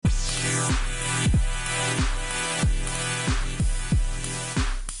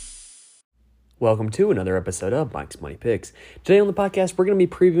Welcome to another episode of Mike's Money Picks. Today on the podcast, we're going to be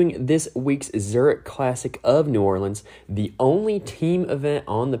previewing this week's Zurich Classic of New Orleans, the only team event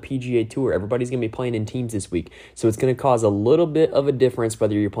on the PGA Tour. Everybody's going to be playing in teams this week, so it's going to cause a little bit of a difference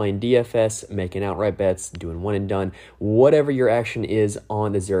whether you're playing DFS, making outright bets, doing one and done, whatever your action is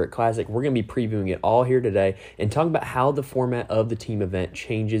on the Zurich Classic. We're going to be previewing it all here today and talking about how the format of the team event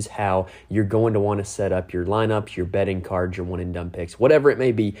changes how you're going to want to set up your lineups, your betting cards, your one and done picks, whatever it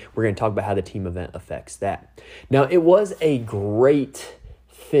may be. We're going to talk about how the team event affects that. Now, it was a great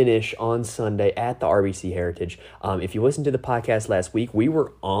finish on Sunday at the RBC Heritage. If you listened to the podcast last week, we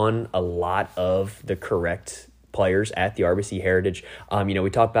were on a lot of the correct players at the RBC Heritage. We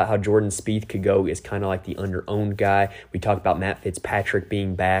talked about how Jordan Spieth could go as kind of like the under-owned guy. We talked about Matt Fitzpatrick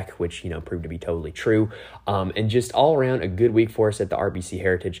being back, which, proved to be totally true. And just all around a good week for us at the RBC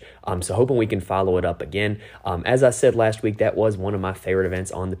Heritage. So hoping we can follow it up again. As I said last week, that was one of my favorite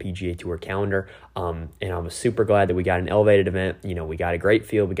events on the PGA Tour calendar. And I was super glad that we got an elevated event. We got a great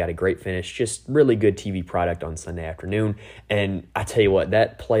field. We got a great finish. Just really good TV product on Sunday afternoon. And I tell you what,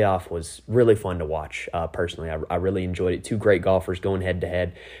 that playoff was really fun to watch personally. I really enjoyed it. Two great golfers going head to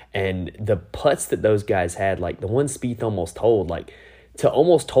head. And the putts that those guys had, like the one Spieth almost holed, to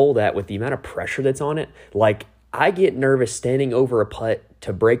almost hold that with the amount of pressure that's on it, I get nervous standing over a putt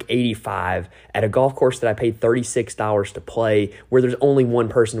to break 85 at a golf course that I paid $36 to play where there's only one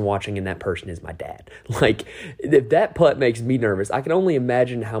person watching and that person is my dad. If that putt makes me nervous, I can only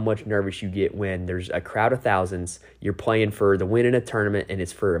imagine how much nervous you get when there's a crowd of thousands, you're playing for the win in a tournament, and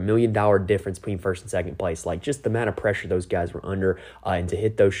it's for $1 million difference between first and second place. Just the amount of pressure those guys were under and to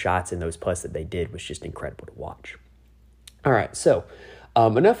hit those shots and those putts that they did was just incredible to watch. All right, so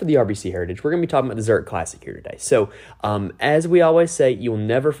enough of the RBC Heritage. We're going to be talking about the Zurich Classic here today. So, as we always say, you'll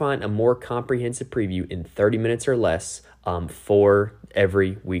never find a more comprehensive preview in 30 minutes or less for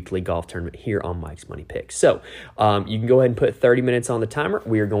every weekly golf tournament here on Mike's Money Picks. So, you can go ahead and put 30 minutes on the timer.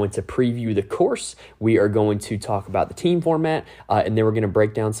 We are going to preview the course. We are going to talk about the team format, and then we're going to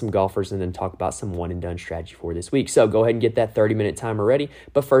break down some golfers and then talk about some one and done strategy for this week. So, go ahead and get that 30-minute timer ready.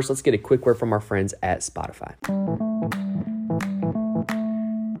 But first, let's get a quick word from our friends at Spotify.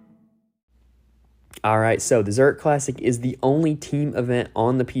 All right, so the Zurich Classic is the only team event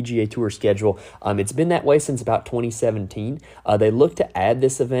on the PGA Tour schedule. It's been that way since about 2017. They look to add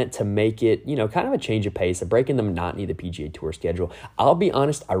this event to make it, kind of a change of pace, a break in the monotony of the PGA Tour schedule. I'll be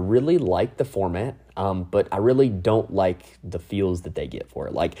honest, I really like the format, but I really don't like the fields that they get for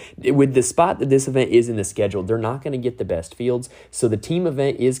it. With the spot that this event is in the schedule, they're not going to get the best fields. So the team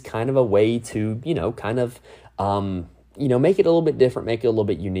event is kind of a way to, make it a little bit different, make it a little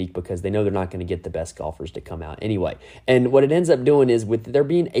bit unique because they know they're not going to get the best golfers to come out anyway. And what it ends up doing is with there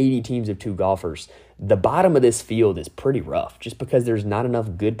being 80 teams of 2 golfers, the bottom of this field is pretty rough just because there's not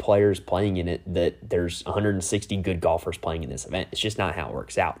enough good players playing in it that there's 160 good golfers playing in this event. It's just not how it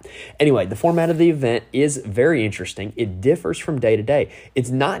works out. Anyway, the format of the event is very interesting. It differs from day to day.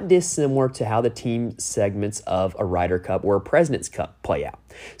 It's not dissimilar to how the team segments of a Ryder Cup or a President's Cup play out.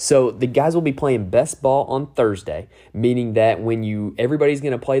 So the guys will be playing best ball on Thursday, meaning that everybody's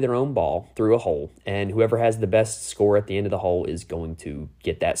going to play their own ball through a hole, and whoever has the best score at the end of the hole is going to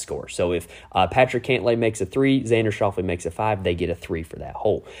get that score. So if Patrick Cantlay makes a 3, Xander Schauffele makes a 5, they get a 3 for that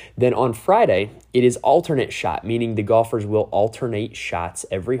hole. Then on Friday, it is alternate shot, meaning the golfers will alternate shots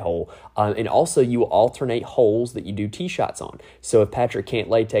every hole, and also you will alternate holes that you do tee shots on. So if Patrick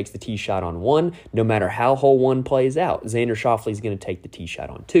Cantlay takes the tee shot on 1, no matter how hole 1 plays out, Xander Schauffele is going to take the tee shot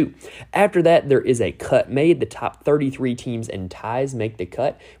on 2. After that, there is a cut made. The top 33 teams and ties make the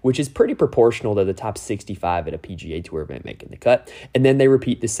cut, which is pretty proportional to the top 65 at a PGA Tour event making the cut. And then they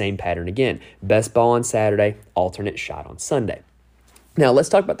repeat the same pattern again. Best ball on Saturday, alternate shot on Sunday. Now, let's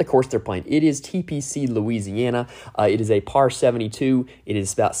talk about the course they're playing. It is TPC Louisiana. It is a par 72. It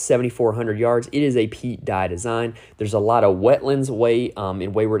is about 7,400 yards. It is a Pete Dye design. There's a lot of wetlands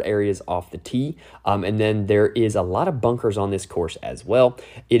in wayward areas off the tee. And then there is a lot of bunkers on this course as well.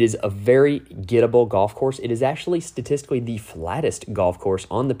 It is a very gettable golf course. It is actually statistically the flattest golf course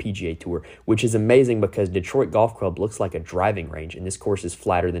on the PGA Tour, which is amazing because Detroit Golf Club looks like a driving range, and this course is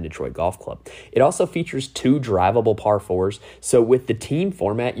flatter than Detroit Golf Club. It also features 2 drivable par 4s. So with the team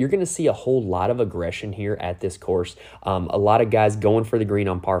format, you're going to see a whole lot of aggression here at this course. A lot of guys going for the green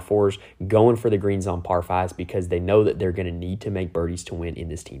on par 4s, going for the greens on par 5s because they know that they're going to need to make birdies to win in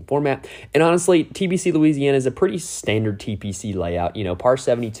this team format. And honestly, TPC Louisiana is a pretty standard TPC layout. Par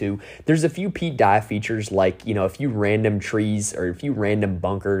 72, there's a few Pete Dye features like, a few random trees or a few random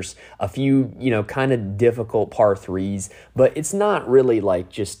bunkers, a few, kind of difficult par 3s, but it's not really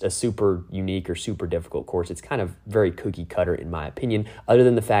like just a super unique or super difficult course. It's kind of very cookie cutter in my opinion. opinion, other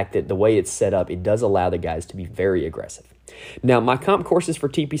than the fact that the way it's set up, it does allow the guys to be very aggressive. Now, my comp courses for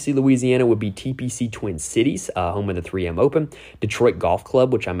TPC Louisiana would be TPC Twin Cities, home of the 3M Open, Detroit Golf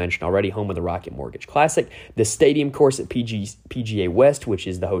Club, which I mentioned already, home of the Rocket Mortgage Classic, the Stadium course at PGA West, which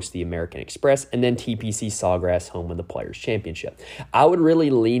is the host of the American Express, and then TPC Sawgrass, home of the Players Championship. I would really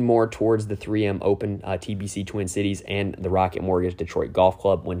lean more towards the 3M Open, TPC Twin Cities, and the Rocket Mortgage Detroit Golf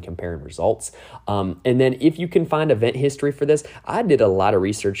Club when comparing results. And then if you can find event history for this, I did a lot of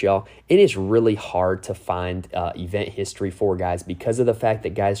research, y'all. It is really hard to find event history for guys because of the fact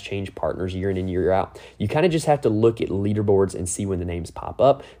that guys change partners year in and year out. You kind of just have to look at leaderboards and see when the names pop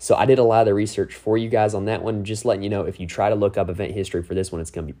up. So I did a lot of the research for you guys on that one, just letting you know if you try to look up event history for this one,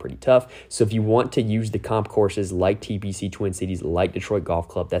 it's going to be pretty tough. So if you want to use the comp courses like TPC Twin Cities, like Detroit Golf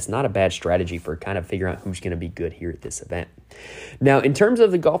Club, that's not a bad strategy for kind of figuring out who's going to be good here at this event. Now, in terms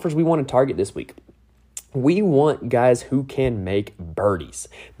of the golfers we want to target this week, we want guys who can make birdies.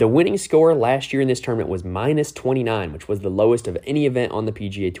 The winning score last year in this tournament was minus 29, which was the lowest of any event on the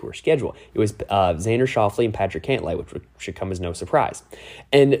PGA Tour schedule. It was Xander Schauffele and Patrick Cantlay, which should come as no surprise.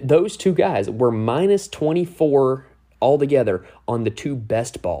 And those two guys were minus 24 altogether on the two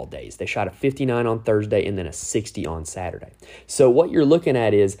best ball days. They shot a 59 on Thursday and then a 60 on Saturday. So what you're looking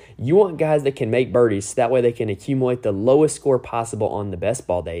at is you want guys that can make birdies so that way they can accumulate the lowest score possible on the best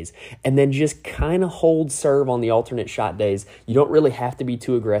ball days and then just kind of hold serve on the alternate shot days. You don't really have to be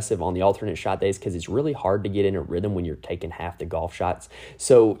too aggressive on the alternate shot days because it's really hard to get in a rhythm when you're taking half the golf shots.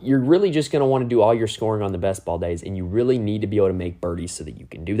 So you're really just going to want to do all your scoring on the best ball days, and you really need to be able to make birdies so that you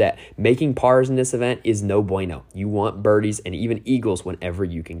can do that. Making pars in this event is no bueno. You want birdies and even eagles whenever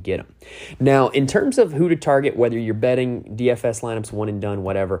you can get them. Now, in terms of who to target, whether you're betting DFS lineups, one and done,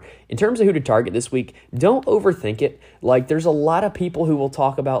 whatever, in terms of who to target this week, don't overthink it. Like, there's a lot of people who will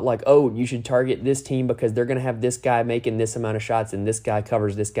talk about like, oh, you should target this team because they're going to have this guy making this amount of shots and this guy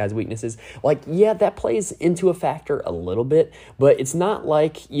covers this guy's weaknesses. Like, yeah, that plays into a factor a little bit, but it's not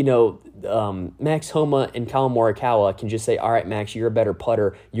like, Max Homa and Colin Morikawa can just say, all right, Max, you're a better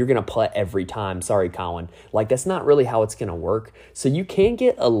putter. You're going to putt every time. Sorry, Colin. Like, that's not really how it's going to work. So you can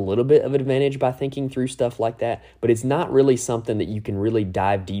get a little bit of advantage by thinking through stuff like that, but it's not really something that you can really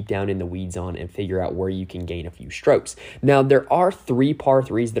dive deep down in the weeds on and figure out where you can gain a few strokes. Now, there are 3 par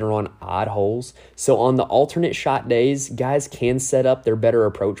 3s that are on odd holes. So on the alternate shot days, guys can set up their better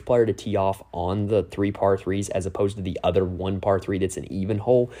approach player to tee off on the 3 par 3s as opposed to the other 1 par 3 that's an even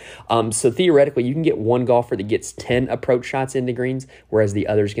hole. So theoretically, you can get one golfer that gets 10 approach shots into greens, whereas the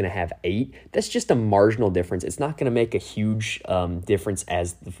other is going to have 8. That's just a marginal difference. It's not going to make a huge difference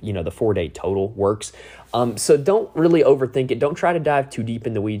as the 4-day total works. So don't really overthink it. Don't try to dive too deep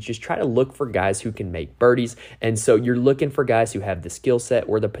in the weeds. Just try to look for guys who can make birdies. And so you're looking for guys who have the skill set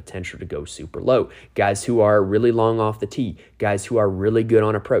or the potential to go super low. Guys who are really long off the tee. Guys who are really good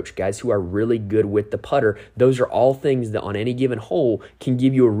on approach. Guys who are really good with the putter. Those are all things that on any given hole can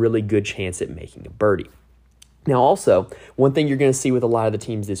give you a really good chance at making a birdie. Now, also, one thing you're going to see with a lot of the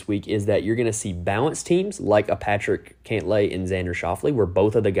teams this week is that you're going to see balanced teams like a Patrick Cantlay and Xander Schauffele, where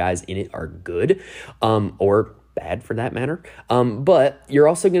both of the guys in it are good, or bad for that matter. But you're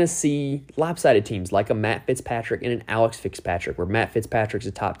also going to see lopsided teams like a Matt Fitzpatrick and an Alex Fitzpatrick, where Matt Fitzpatrick's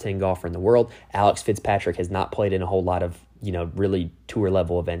a top 10 golfer in the world. Alex Fitzpatrick has not played in a whole lot of, really tour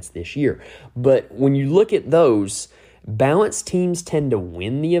level events this year. But when you look at those, balanced teams tend to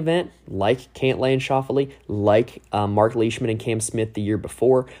win the event, like Cantlay and Schauffele, like Mark Leishman and Cam Smith the year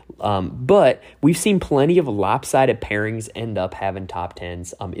before. But we've seen plenty of lopsided pairings end up having top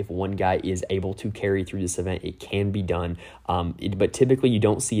 10s. If one guy is able to carry through this event, it can be done. But typically you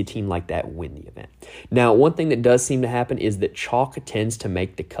don't see a team like that win the event. Now, one thing that does seem to happen is that chalk tends to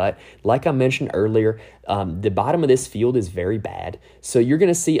make the cut. Like I mentioned earlier, the bottom of this field is very bad. So you're going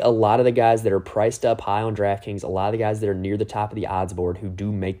to see a lot of the guys that are priced up high on DraftKings, a lot of the guys that are near the top of the odds board who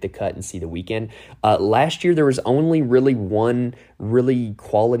do make the cut and see the weekend. Last year, there was only really one really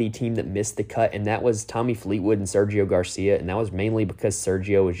quality team that missed the cut, and that was Tommy Fleetwood and Sergio Garcia, and that was mainly because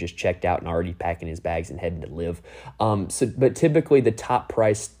Sergio was just checked out and already packing his bags and heading to live. But typically, the top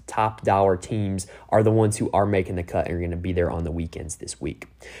price, top dollar teams are the ones who are making the cut and are going to be there on the weekends this week.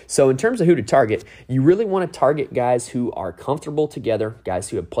 So in terms of who to target, you really want to target guys who are comfortable together, guys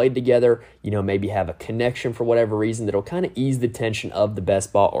who have played together, maybe have a connection for whatever reason that'll kind of ease the tension of the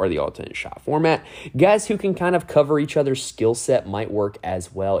best ball or the alternate shot format, guys who can kind of cover each other's skill set might work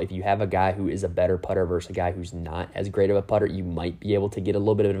as well. If you have a guy who is a better putter versus a guy who's not as great of a putter, you might be able to get a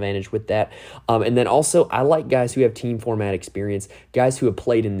little bit of advantage with that. And then also, I like guys who have team format experience, guys who have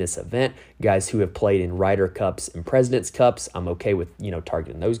played in this event, guys who have played in Ryder Cups and President's Cups. I'm okay with,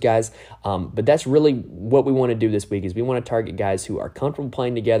 targeting those guys. But that's really what we want to do this week is we want to target guys who are comfortable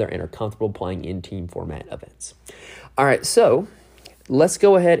playing together and are comfortable playing in team format events. All right, so let's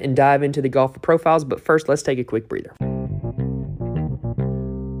go ahead and dive into the golfer profiles, but first let's take a quick breather.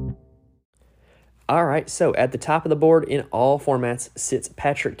 All right, so at the top of the board in all formats sits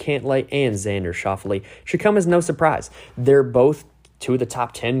Patrick Cantlay and Xander Schauffele. Should come as no surprise. They're both two of the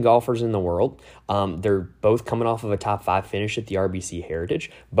top 10 golfers in the world. They're both coming off of a top 5 finish at the RBC Heritage.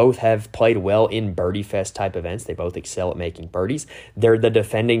 Both have played well in birdie fest type events. They both excel at making birdies. They're the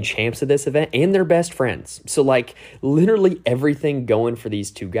defending champs of this event, and they're best friends. So literally everything going for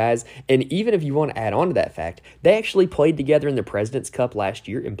these two guys. And even if you want to add on to that fact, they actually played together in the President's Cup last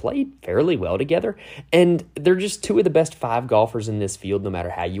year and played fairly well together. And they're just two of the best 5 golfers in this field, no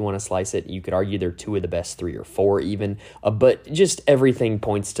matter how you want to slice it. You could argue they're two of the best 3 or 4 even. But just everything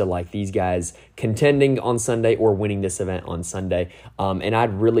points to these guys contending on Sunday or winning this event on Sunday. And I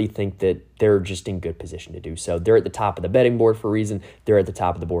really think that they're just in good position to do so. They're at the top of the betting board for a reason. They're at the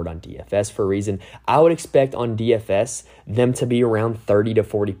top of the board on DFS for a reason. I would expect on DFS them to be around 30 to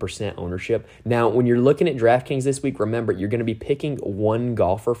 40% ownership. Now, when you're looking at DraftKings this week, remember, you're going to be picking one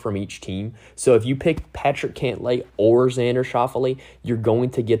golfer from each team. So if you pick Patrick Cantlay or Xander Schauffele, you're going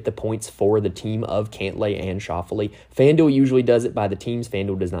to get the points for the team of Cantlay and Schauffele. FanDuel usually does it by the teams.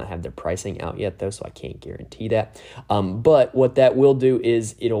 FanDuel does not have their pricing out yet, though, so I can't guarantee that. But what that will do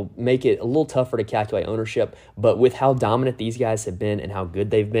is it'll make it a little tougher to calculate ownership, but with how dominant these guys have been and how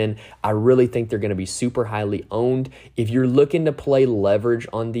good they've been, I really think they're going to be super highly owned. If you're looking to play leverage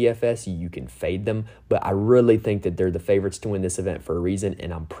on DFS, you can fade them, but I really think that they're the favorites to win this event for a reason,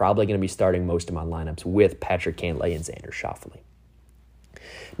 and I'm probably going to be starting most of my lineups with Patrick Cantlay and Xander Schauffele.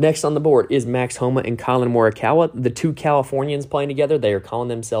 Next on the board is Max Homa and Colin Morikawa, the two Californians playing together. They are calling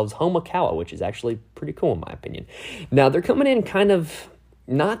themselves Homakawa, which is actually pretty cool in my opinion. Now, they're coming in kind of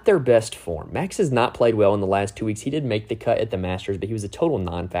not their best form. Max has not played well in the last 2 weeks. He did make the cut at the Masters, but he was a total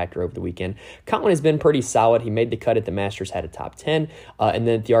non-factor over the weekend. Colin has been pretty solid. He made the cut at the Masters, had a top 10, and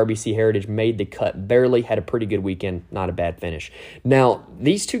then at the RBC Heritage made the cut barely, had a pretty good weekend, not a bad finish. Now,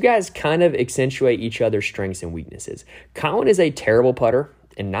 these two guys kind of accentuate each other's strengths and weaknesses. Colin is a terrible putter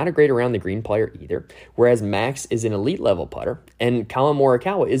and not a great around the green player either, whereas Max is an elite level putter, and Colin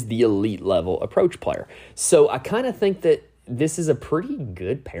Morikawa is the elite level approach player. So I kind of think that this is a pretty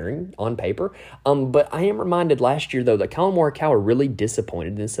good pairing on paper, but I am reminded last year, though, that Colin Morikawa really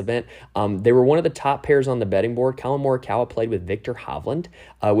disappointed in this event. They were one of the top pairs on the betting board. Colin Morikawa played with Victor Hovland,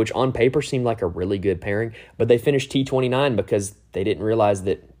 which on paper seemed like a really good pairing, but they finished T29 because they didn't realize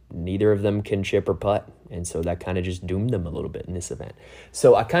that neither of them can chip or putt, and so that kind of just doomed them a little bit in this event.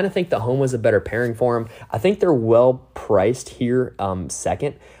 So I kind of think the Homa's a better pairing for him. I think they're well priced here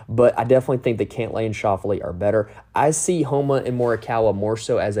second, but I definitely think that Cantlay and Schauffele are better. I see Homa and Morikawa more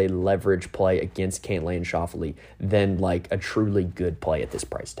so as a leverage play against Cantlay and Schauffele than a truly good play at this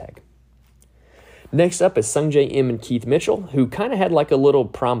price tag. Next up is Sungjae Im and Keith Mitchell, who kind of had a little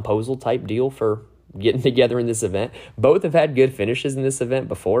promposal type deal for getting together in this event. Both have had good finishes in this event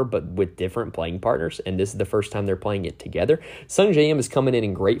before, but with different playing partners, and this is the first time they're playing it together. Sungjae Im is coming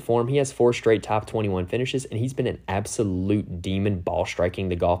in great form. He has 4 straight top 21 finishes, and he's been an absolute demon ball striking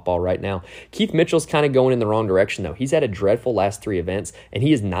the golf ball right now. Keith Mitchell's kind of going in the wrong direction, though. He's had a dreadful last 3 events, and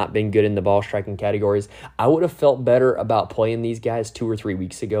he has not been good in the ball striking categories. I would have felt better about playing these guys 2 or 3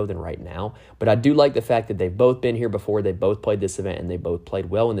 weeks ago than right now, but I do like the fact that they've both been here before, they both played this event, and they both played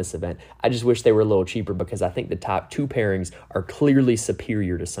well in this event. I just wish they were a little cheaper because I think the top 2 pairings are clearly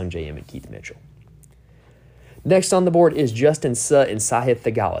superior to Sungjae Im and Keith Mitchell. Next on the board is Justin Suh and Sahith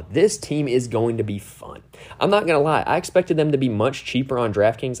Theegala. This team is going to be fun. I'm not going to lie. I expected them to be much cheaper on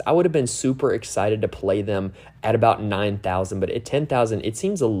DraftKings. I would have been super excited to play them at about $9,000, but at $10,000, it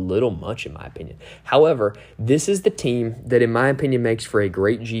seems a little much in my opinion. However, this is the team that, in my opinion, makes for a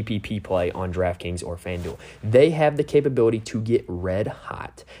great GPP play on DraftKings or FanDuel. They have the capability to get red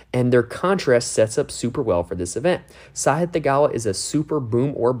hot, and their contrast sets up super well for this event. Sahith Theegala is a super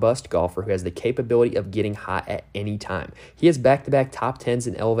boom or bust golfer who has the capability of getting hot at any time. He has back-to-back top 10s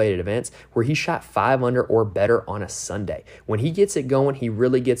in elevated events where he shot 5 under or better on a Sunday. When he gets it going, he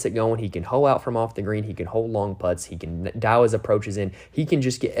really gets it going. He can hole out from off the green. He can hold long putts. He can dial his approaches in. He can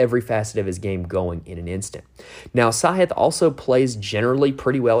just get every facet of his game going in an instant. Now, Sahith also plays generally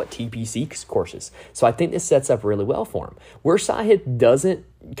pretty well at TPC courses, so I think this sets up really well for him. Where Sahith doesn't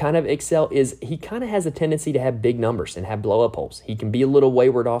kind of excel is he kind of has a tendency to have big numbers and have blow-up holes. He can be a little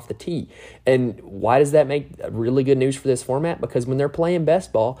wayward off the tee. And why does that make really good news for this format? Because when they're playing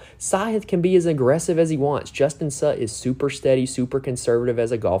best ball, Sahith can be as aggressive as he wants. Justin Suh is super steady, super conservative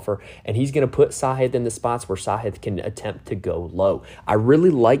as a golfer, and he's going to put Sahith in the spots where Sahith can attempt to go low. I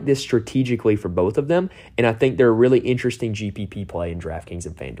really like this strategically for both of them, and I think they're a really interesting GPP play in DraftKings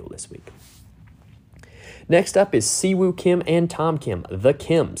and FanDuel this week. Next up is Siwoo Kim and Tom Kim, the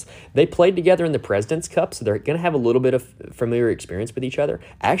Kims. They played together in the President's Cup, so they're going to have a little bit of familiar experience with each other.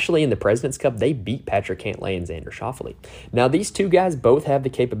 Actually, in the President's Cup, they beat Patrick Cantlay and Xander Schauffele. Now, these two guys both have the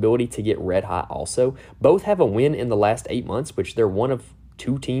capability to get red hot also. Both have a win in the last 8 months, which they're one of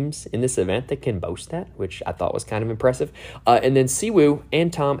 2 teams in this event that can boast that, which I thought was kind of impressive. And then Siwoo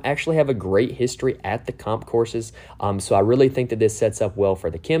and Tom actually have a great history at the comp courses, so I really think that this sets up well for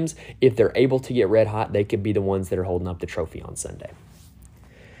the Kims. If they're able to get red hot, they could be the ones that are holding up the trophy on Sunday.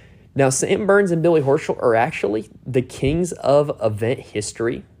 Now, Sam Burns and Billy Horschel are actually the kings of event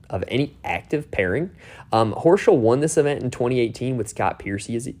history of any active pairing. Horschel won this event in 2018 with Scott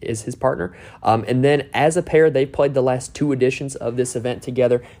Piercy as his partner. And then as a pair, they played the last 2 editions of this event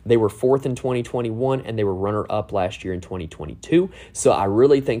together. They were 4th in 2021, and they were runner-up last year in 2022. So I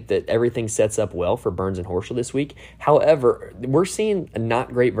really think that everything sets up well for Burns and Horschel this week. However, we're seeing a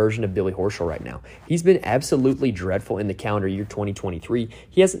not great version of Billy Horschel right now. He's been absolutely dreadful in the calendar year 2023.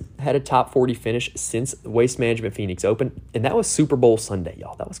 He hasn't had a top 40 finish since Waste Management Phoenix Open, and that was Super Bowl Sunday,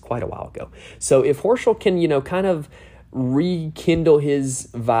 y'all. That was quite a while ago. So if Horschel can, kind of rekindle his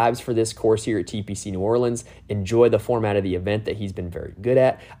vibes for this course here at TPC New Orleans, enjoy the format of the event that he's been very good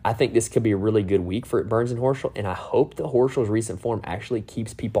at, I think this could be a really good week for Burns and Horschel, and I hope that Horschel's recent form actually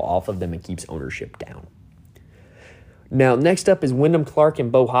keeps people off of them and keeps ownership down. Now, next up is Wyndham Clark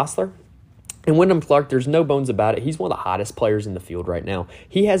and Beau Hossler. And Wyndham Clark, there's no bones about it. He's one of the hottest players in the field right now.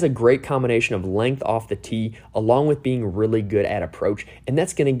 He has a great combination of length off the tee along with being really good at approach, and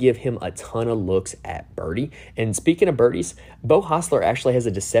that's going to give him a ton of looks at birdie. And speaking of birdies, Beau Hossler actually has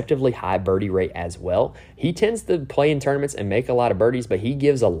a deceptively high birdie rate as well. He tends to play in tournaments and make a lot of birdies, but he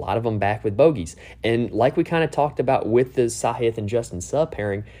gives a lot of them back with bogeys. And like we kind of talked about with the Sahith and Justin Suh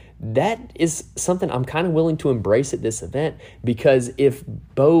pairing, that is something I'm kind of willing to embrace at this event, because if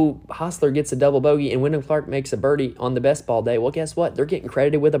Beau Hossler gets a double bogey and Wyndham Clark makes a birdie on the best ball day, well, guess what? They're getting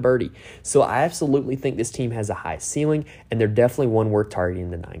credited with a birdie. So I absolutely think this team has a high ceiling, and they're definitely one worth targeting in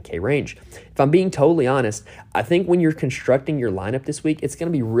the 9K range. If I'm being totally honest, I think when you're constructing your lineup this week, it's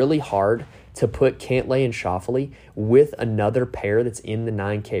going to be really hard to put Cantlay and Schauffele with another pair that's in the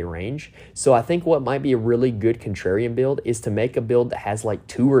 9K range. So I think what might be a really good contrarian build is to make a build that has like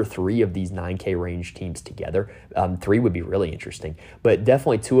 2 or 3 of these 9K range teams together. 3 would be really interesting, but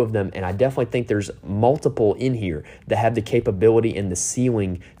definitely 2 of them. And I definitely think there's multiple in here that have the capability and the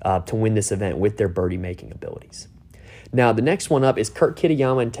ceiling to win this event with their birdie making abilities. Now, the next one up is Kurt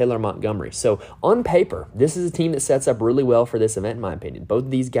Kitayama and Taylor Montgomery. So, on paper, this is a team that sets up really well for this event, in my opinion. Both of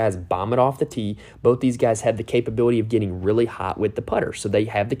these guys bomb it off the tee. Both these guys have the capability of getting really hot with the putter, so they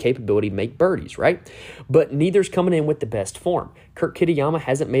have the capability to make birdies, right? But neither's coming in with the best form. Kurt Kitayama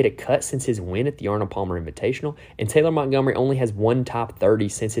hasn't made a cut since his win at the Arnold Palmer Invitational, and Taylor Montgomery only has 1 top 30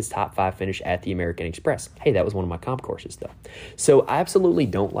 since his top 5 finish at the American Express. Hey, that was one of my comp courses, though. So I absolutely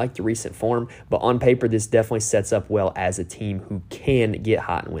don't like the recent form, but on paper, this definitely sets up well as a team who can get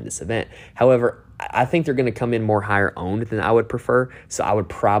hot and win this event. However, I think they're going to come in more higher owned than I would prefer, so I would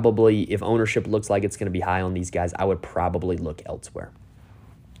probably, if ownership looks like it's going to be high on these guys, I would probably look elsewhere.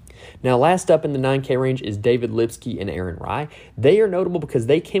 Now, last up in the 9K range is David Lipsky and Aaron Rai. They are notable because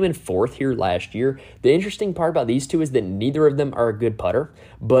they came in 4th here last year. The interesting part about these two is that neither of them are a good putter,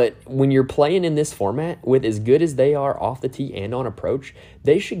 but when you're playing in this format with as good as they are off the tee and on approach,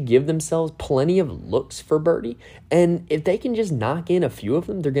 they should give themselves plenty of looks for birdie, and if they can just knock in a few of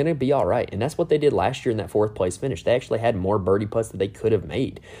them, they're going to be all right, and that's what they did last year in that 4th place finish. They actually had more birdie putts than they could have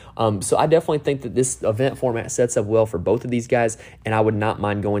made. So I definitely think that this event format sets up well for both of these guys, and I would not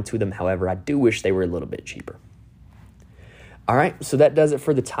mind going to them. However, I do wish they were a little bit cheaper. All right, so that does it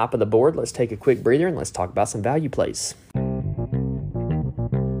for the top of the board. Let's take a quick breather and let's talk about some value plays.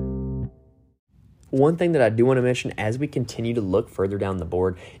 One thing that I do want to mention as we continue to look further down the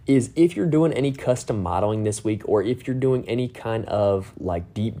board is if you're doing any custom modeling this week, or if you're doing any kind of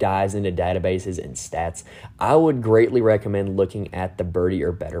like deep dives into databases and stats, I would greatly recommend looking at the birdie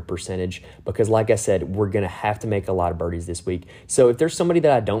or better percentage, because like I said, we're going to have to make a lot of birdies this week. So if there's somebody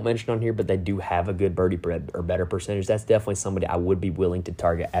that I don't mention on here, but they do have a good birdie or better percentage, that's definitely somebody I would be willing to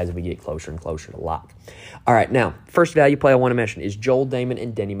target as we get closer and closer to lock. All right, now, first value play I want to mention is Joel Damon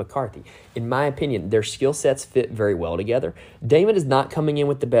and Denny McCarthy. In my opinion, opinion, their skill sets fit very well together. Damon is not coming in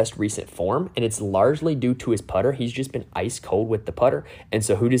with the best recent form, and it's largely due to his putter. He's just been ice cold with the putter. And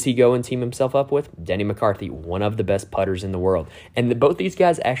so who does he go and team himself up with? Denny McCarthy, one of the best putters in the world. And both these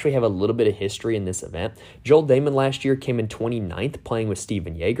guys actually have a little bit of history in this event. Joel Damon last year came in 29th playing with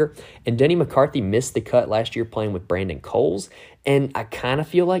Steven Yeager, and Denny McCarthy missed the cut last year playing with Brandon Coles. And I kind of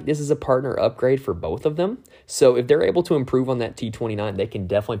feel like this is a partner upgrade for both of them. So if they're able to improve on that T29, they can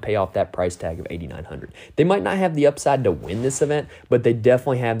definitely pay off that price tag of $8,900. They might not have the upside to win this event, but they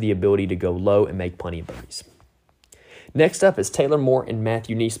definitely have the ability to go low and make plenty of birdies. Next up is Taylor Moore and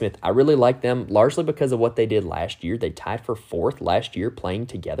Matthew NeSmith. I really like them largely because of what they did last year. They tied for 4th last year playing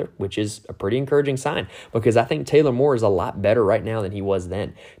together, which is a pretty encouraging sign because I think Taylor Moore is a lot better right now than he was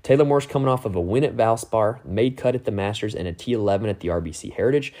then. Taylor Moore's coming off of a win at Valspar, made cut at the Masters, and a T11 at the RBC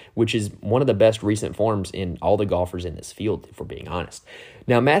Heritage, which is one of the best recent forms in all the golfers in this field, if we're being honest.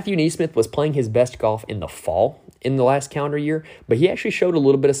 Now, Matthew NeSmith was playing his best golf in the fall in the last calendar year, but he actually showed a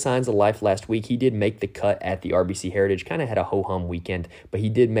little bit of signs of life last week. He did make the cut at the RBC Heritage, kind of had a ho-hum weekend, but he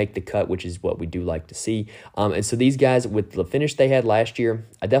did make the cut, which is what we do like to see. And so these guys, with the finish they had last year,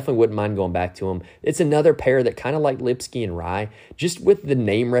 I definitely wouldn't mind going back to them. It's another pair that kind of like Lipsky and Rye. Just with the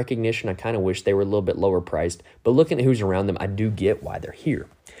name recognition, I kind of wish they were a little bit lower priced, but looking at who's around them, I do get why they're here.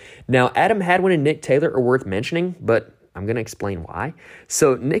 Now, Adam Hadwin and Nick Taylor are worth mentioning, but I'm going to explain why.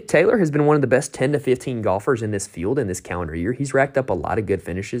 So Nick Taylor has been one of the best 10 to 15 golfers in this field in this calendar year. He's racked up a lot of good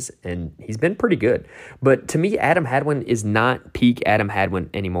finishes, and he's been pretty good. But to me, Adam Hadwin is not peak Adam Hadwin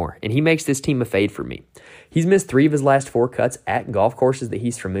anymore, and he makes this team a fade for me. He's missed 3 of his last 4 cuts at golf courses that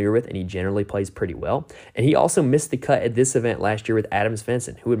he's familiar with, and he generally plays pretty well. And he also missed the cut at this event last year with Adam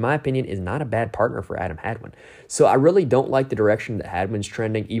Svensson, who in my opinion is not a bad partner for Adam Hadwin. So I really don't like the direction that Hadwin's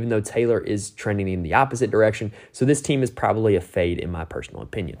trending, even though Taylor is trending in the opposite direction. So this team is probably a fade in my personal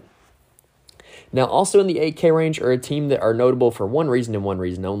opinion. Now, also in the 8K range are a team that are notable for one reason and one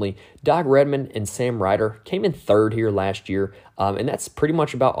reason only. Doug Redman and Sam Ryder came in 3rd here last year, and that's pretty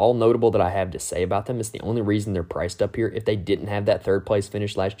much about all notable that I have to say about them. It's the only reason they're priced up here. If they didn't have that 3rd place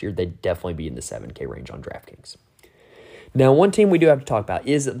finish last year, they'd definitely be in the 7K range on DraftKings. Now, one team we do have to talk about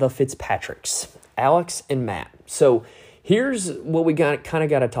is the Fitzpatricks, Alex and Matt. So here's what we kind of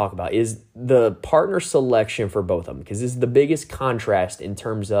got to talk about is the partner selection for both of them, because this is the biggest contrast in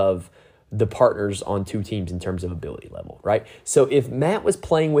terms of the partners on 2 teams in terms of ability level, right? So if Matt was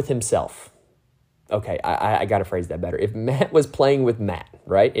playing with himself, okay, I got to phrase that better. If Matt was playing with Matt,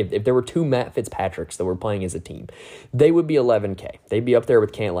 right? If there were 2 Matt Fitzpatricks that were playing as a team, they would be 11K. They'd be up there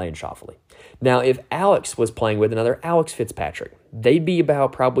with Cantlay and Schauffele. Now, if Alex was playing with another Alex Fitzpatrick, they'd be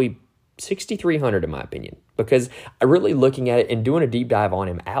about probably 6,300 in my opinion, because I really looking at it and doing a deep dive on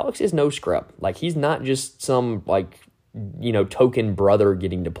him, Alex is no scrub. Like, he's not just some token brother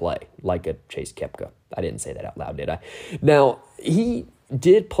getting to play like a Chase Koepka. I didn't say that out loud, did I? Now, he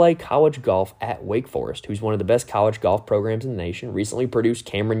did play college golf at Wake Forest, who's one of the best college golf programs in the nation, recently produced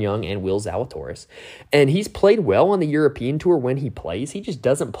Cameron Young and Will Zalatoris. And he's played well on the European Tour when he plays. He just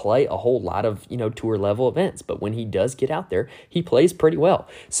doesn't play a whole lot of, tour level events. But when he does get out there, he plays pretty well.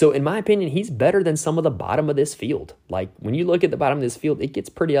 So in my opinion, he's better than some of the bottom of this field. Like, when you look at the bottom of this field, it gets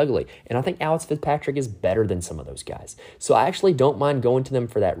pretty ugly. And I think Alex Fitzpatrick is better than some of those guys. So I actually don't mind going to them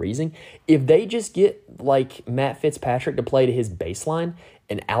for that reason. If they just get like Matt Fitzpatrick to play to his baseline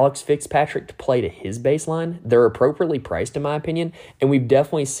and Alex Fitzpatrick to play to his baseline, they're appropriately priced in my opinion, and we've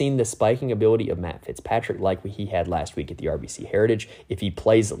definitely seen the spiking ability of Matt Fitzpatrick like he had last week at the RBC Heritage. If he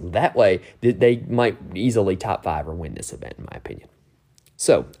plays that way, they might easily top 5 or win this event in my opinion.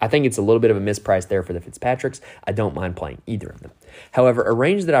 So I think it's a little bit of a misprice there for the Fitzpatricks. I don't mind playing either of them. However, a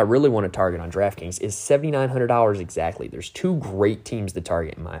range that I really want to target on DraftKings is $7,900 exactly. There's 2 great teams to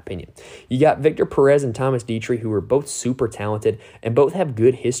target, in my opinion. You got Victor Perez and Thomas Dietrich, who are both super talented and both have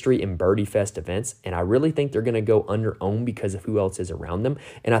good history in Birdie Fest events, and I really think they're going to go under-owned because of who else is around them,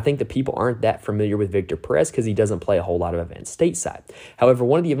 and I think the people aren't that familiar with Victor Perez because he doesn't play a whole lot of events stateside. However,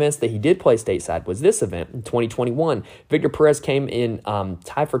 one of the events that he did play stateside was this event in 2021. Victor Perez came in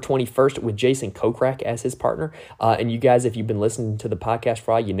tied for 21st with Jason Kokrak as his partner, and you guys, if you've been listening to the podcast for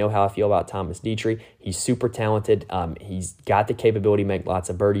a while, you know how I feel about Thomas Dietrich. He's super talented. He's got the capability to make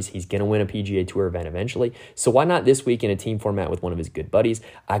lots of birdies. He's going to win a PGA Tour event eventually. So why not this week in a team format with one of his good buddies?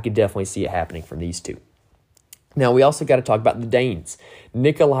 I could definitely see it happening from these 2. Now, we also got to talk about the Danes,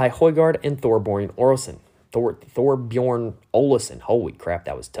 Nikolai Højgaard and Thorbjorn Olesen. Thorbjorn Olesen. Holy crap,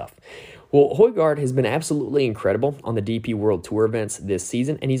 that was tough. Well, Højgaard has been absolutely incredible on the DP World Tour events this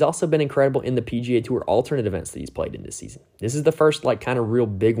season, and he's also been incredible in the PGA Tour alternate events that he's played in this season. This is the first kind of real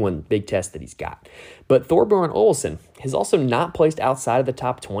big test that he's got. But Thorbjorn Olesen has also not placed outside of the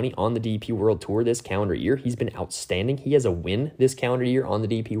top 20 on the DP World Tour this calendar year. He's been outstanding. He has a win this calendar year on the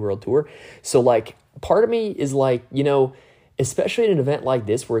DP World Tour. So, part of me is especially in an event like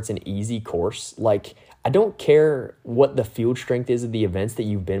this where it's an easy course, I don't care what the field strength is of the events that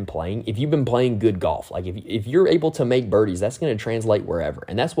you've been playing. If you've been playing good golf, if you're able to make birdies, that's going to translate wherever.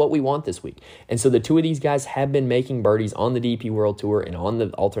 And that's what we want this week. And so the two of these guys have been making birdies on the DP World Tour and on the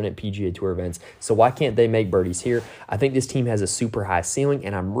alternate PGA Tour events. So why can't they make birdies here? I think this team has a super high ceiling,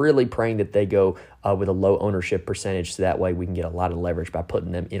 and I'm really praying that they go with a low ownership percentage, so that way we can get a lot of leverage by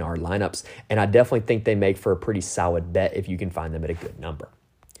putting them in our lineups. And I definitely think they make for a pretty solid bet if you can find them at a good number.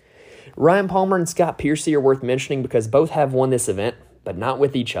 Ryan Palmer and Scott Piercy are worth mentioning because both have won this event, but not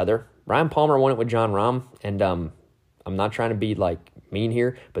with each other. Ryan Palmer won it with Jon Rahm, and I'm not trying to be mean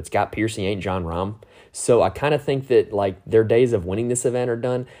here, but Scott Piercy ain't Jon Rahm. So I kind of think that their days of winning this event are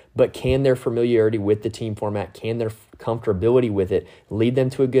done, but can their familiarity with the team format, can their comfortability with it lead them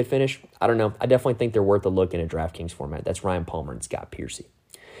to a good finish? I don't know. I definitely think they're worth a look in a DraftKings format. That's Ryan Palmer and Scott Piercy.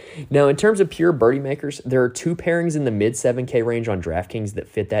 Now, in terms of pure birdie makers, there are two pairings in the mid 7K range on DraftKings that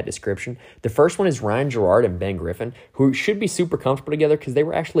fit that description. The first one is Ryan Gerard and Ben Griffin, who should be super comfortable together because they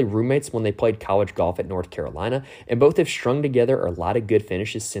were actually roommates when they played college golf at North Carolina, and both have strung together a lot of good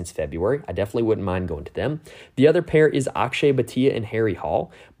finishes since February. I definitely wouldn't mind going to them. The other pair is Akshay Bhatia and Harry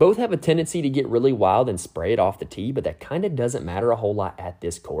Hall. Both have a tendency to get really wild and spray it off the tee, but that kind of doesn't matter a whole lot at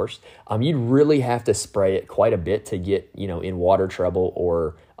this course. You'd really have to spray it quite a bit to get, in water trouble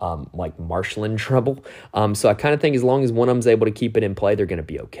or marshland trouble. So I kind of think as long as one of them's able to keep it in play, they're going to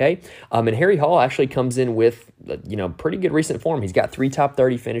be okay. And Harry Hall actually comes in with, pretty good recent form. He's got 3 top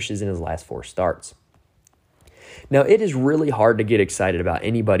 30 finishes in his last 4 starts. Now, it is really hard to get excited about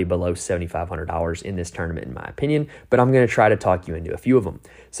anybody below $7,500 in this tournament, in my opinion, but I'm going to try to talk you into a few of them.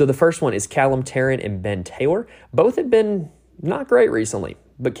 So the first one is Callum Tarrant and Ben Taylor. Both have been not great recently,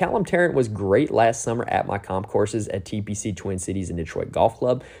 but Callum Tarrant was great last summer at my comp courses at TPC Twin Cities and Detroit Golf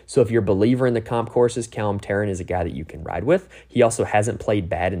Club. So if you're a believer in the comp courses, Callum Tarrant is a guy that you can ride with. He also hasn't played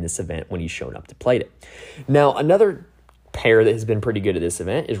bad in this event when he's shown up to play it. Now, another pair that has been pretty good at this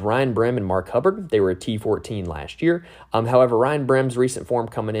event is Ryan Brehm and Mark Hubbard. They were a T14 last year. However, Ryan Brehm's recent form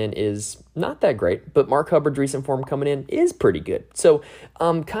coming in is not that great, but Mark Hubbard's recent form coming in is pretty good. So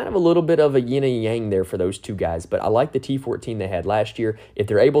kind of a little bit of a yin and yang there for those two guys, but I like the T14 they had last year. If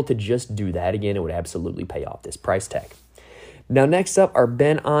they're able to just do that again, it would absolutely pay off this price tag. Now, next up are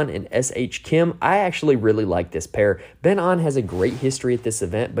Ben An and S.H. Kim. I actually really like this pair. Ben An has a great history at this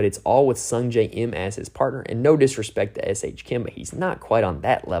event, but it's all with Sungjae Im as his partner, and no disrespect to S.H. Kim, but he's not quite on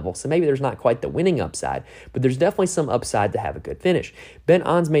that level, so maybe there's not quite the winning upside, but there's definitely some upside to have a good finish. Ben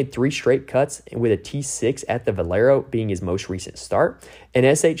An's made 3 straight cuts with a T6 at the Valero being his most recent start, and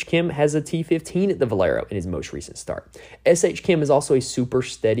S.H. Kim has a T15 at the Valero in his most recent start. S.H. Kim is also a super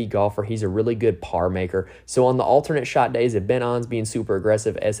steady golfer. He's a really good par maker, so on the alternate shot days, if Ben An's being super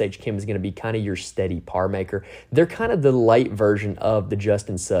aggressive, S.H. Kim is going to be kind of your steady par maker. They're kind of the light version of the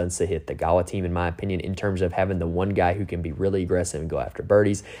Justin Suh and Sahith Theegala team, in my opinion, in terms of having the one guy who can be really aggressive and go after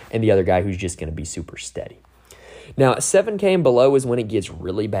birdies, and the other guy who's just going to be super steady. Now, 7K and below is when it gets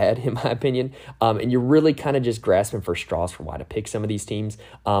really bad, in my opinion, and you're really kind of just grasping for straws for why to pick some of these teams.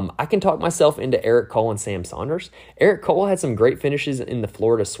 I can talk myself into Eric Cole and Sam Saunders. Eric Cole had some great finishes in the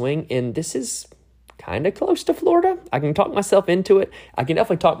Florida swing, and this is kind of close to Florida. I can talk myself into it. I can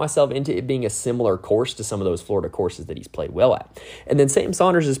definitely talk myself into it being a similar course to some of those Florida courses that he's played well at. And then Sam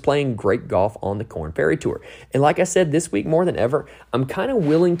Saunders is playing great golf on the Korn Ferry Tour. And like I said, this week more than ever, I'm kind of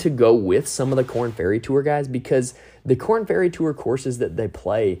willing to go with some of the Korn Ferry Tour guys because the Korn Ferry Tour courses that they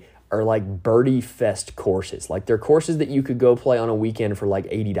play are like birdie fest courses. Like they're courses that you could go play on a weekend for like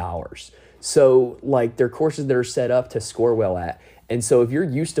 $80. So like they're courses that are set up to score well at. And so if you're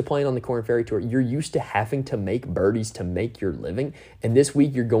used to playing on the Korn Ferry Tour, you're used to having to make birdies to make your living. And this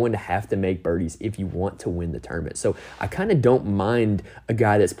week you're going to have to make birdies if you want to win the tournament. So I kind of don't mind a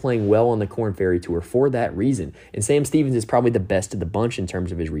guy that's playing well on the Korn Ferry Tour for that reason. And Sam Stevens is probably the best of the bunch in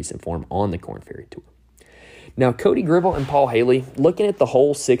terms of his recent form on the Korn Ferry Tour. Now, Cody Gribble and Paul Haley, looking at the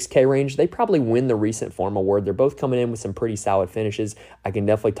whole 6K range, they probably win the recent form award. They're both coming in with some pretty solid finishes. I can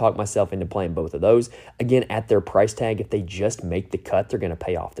definitely talk myself into playing both of those. Again, at their price tag, if they just make the cut, they're going to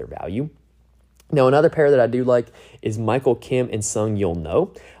pay off their value. Now, another pair that I do like is Michael Kim and Sung Yul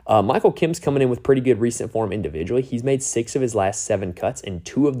No. Michael Kim's coming in with pretty good recent form individually. He's made 6 of his last 7 cuts, and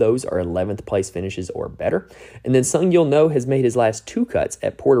 2 of those are 11th place finishes or better. And then Sung Yul No has made his last 2 cuts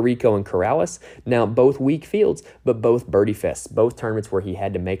at Puerto Rico and Corrales. Now, both weak fields, but both birdie fests, both tournaments where he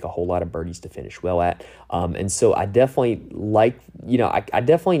had to make a whole lot of birdies to finish well at. And so I definitely like, I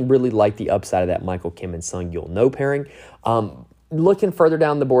definitely really like the upside of that Michael Kim and Sung Yul No pairing. Looking further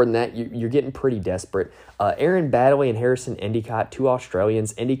down the board than that, you're getting pretty desperate. Aaron Baddeley and Harrison Endicott, 2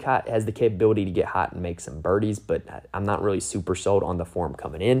 Australians. Endicott has the capability to get hot and make some birdies, but I'm not really super sold on the form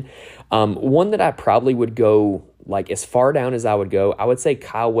coming in. One that I probably would go as far down as I would go, I would say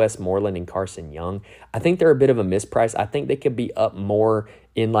Kyle Westmoreland and Carson Young. I think they're a bit of a misprice. I think they could be up more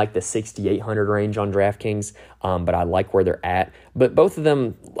in the 6,800 range on DraftKings, but I like where they're at. But both of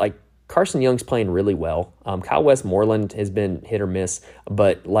them, Carson Young's playing really well. Kyle Westmoreland has been hit or miss,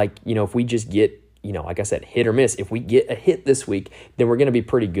 but if we just get, like I said, hit or miss, if we get a hit this week, then we're going to be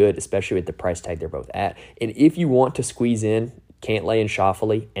pretty good, especially with the price tag they're both at. And if you want to squeeze in Cantlay and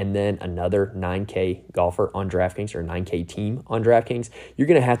Schauffele and then another 9K golfer on DraftKings or 9K team on DraftKings, you're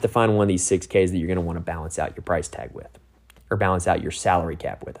going to have to find one of these 6Ks that you're going to want to balance out your price tag with, or balance out your salary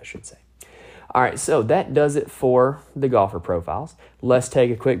cap with, I should say. All right, so that does it for the golfer profiles. Let's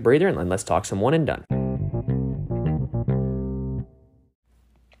take a quick breather and then let's talk some one and done.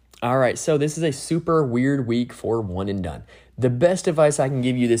 All right, so this is a super weird week for one and done. The best advice I can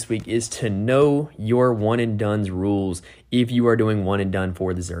give you this week is to know your one and done's rules if you are doing one and done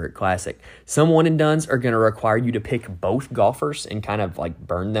for the Zurich Classic. Some one and dones are going to require you to pick both golfers and kind of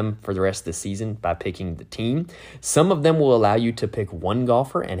burn them for the rest of the season by picking the team. Some of them will allow you to pick one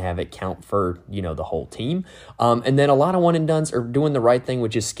golfer and have it count for, the whole team. And then a lot of one and dones are doing the right thing,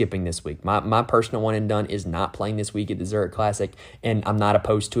 which is skipping this week. My personal one and done is not playing this week at the Zurich Classic, and I'm not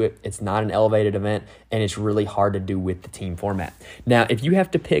opposed to it. It's not an elevated event, and it's really hard to do with the team format. Now, if you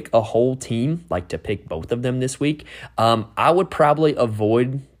have to pick a whole team, to pick both of them this week, I would probably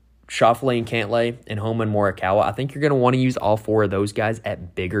avoid Schauffele and Cantlay and Homa and Morikawa. I think you're going to want to use all 4 of those guys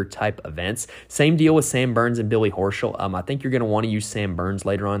at bigger type events. Same deal with Sam Burns and Billy Horschel. I think you're going to want to use Sam Burns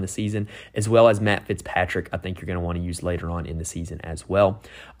later on in the season, as well as Matt Fitzpatrick. I think you're going to want to use later on in the season as well.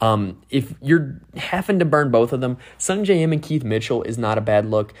 If you're having to burn both of them, Sung J M and Keith Mitchell is not a bad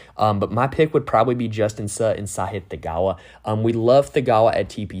look, but my pick would probably be Justin Suh and Sahith Theegala. We love Theegala at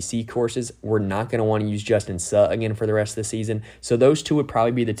TPC courses. We're not going to want to use Justin Suh again for the rest of the season, so those 2 would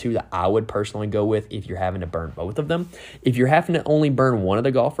probably be the 2 that I would personally go with if you're having to burn both of them. If you're having to only burn one of the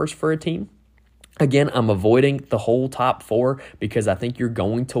golfers for a team, again, I'm avoiding the whole top 4 because I think you're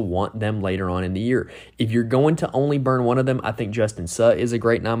going to want them later on in the year. If you're going to only burn one of them, I think Justin Suh is a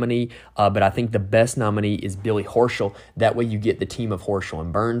great nominee, but I think the best nominee is Billy Horschel. That way you get the team of Horschel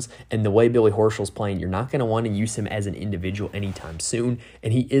and Burns, and the way Billy Horschel's playing, you're not going to want to use him as an individual anytime soon,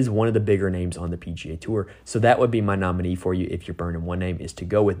 and he is one of the bigger names on the PGA Tour, so that would be my nominee for you if you're burning one name, is to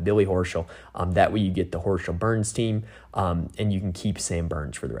go with Billy Horschel. That way you get the Horschel-Burns team, and you can keep Sam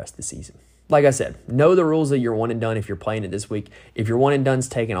Burns for the rest of the season. Like I said, know the rules of your one and done if you're playing it this week. If your one and done's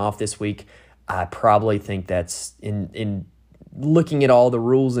taken off this week, I probably think that's, in looking at all the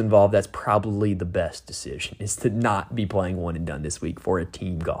rules involved, that's probably the best decision, is to not be playing one and done this week for a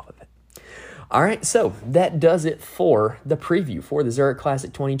team golf event. All right, so that does it for the preview for the Zurich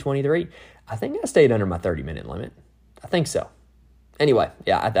Classic 2023. I think I stayed under my 30-minute limit. I think so. Anyway,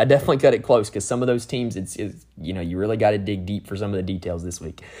 yeah, I definitely cut it close because some of those teams, it's you really got to dig deep for some of the details this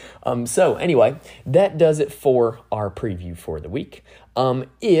week. So anyway, that does it for our preview for the week.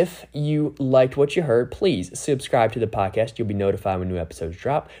 If you liked what you heard, please subscribe to the podcast. You'll be notified when new episodes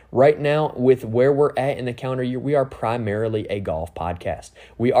drop. Right now, with where we're at in the calendar year, we are primarily a golf podcast.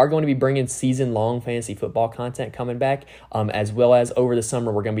 We are going to be bringing season-long fantasy football content coming back, as well as over the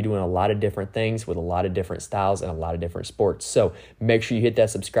summer, we're going to be doing a lot of different things with a lot of different styles and a lot of different sports. So make sure you hit that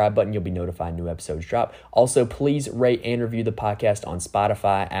subscribe button. You'll be notified when new episodes drop. Also, please rate and review the podcast on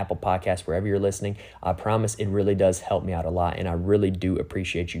Spotify, Apple Podcasts, wherever you're listening. I promise it really does help me out a lot, and I really do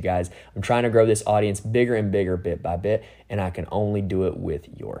appreciate you guys. I'm trying to grow this audience bigger and bigger bit by bit, and I can only do it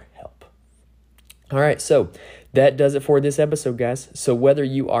with your help. All right, so that does it for this episode, guys. So whether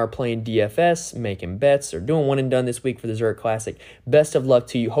you are playing DFS, making bets, or doing one and done this week for the Zurich Classic, best of luck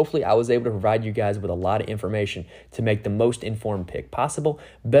to you. Hopefully I was able to provide you guys with a lot of information to make the most informed pick possible.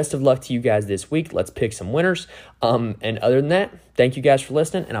 Best of luck to you guys this week. Let's pick some winners. And other than that, thank you guys for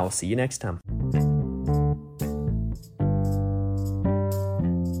listening, and I will see you next time.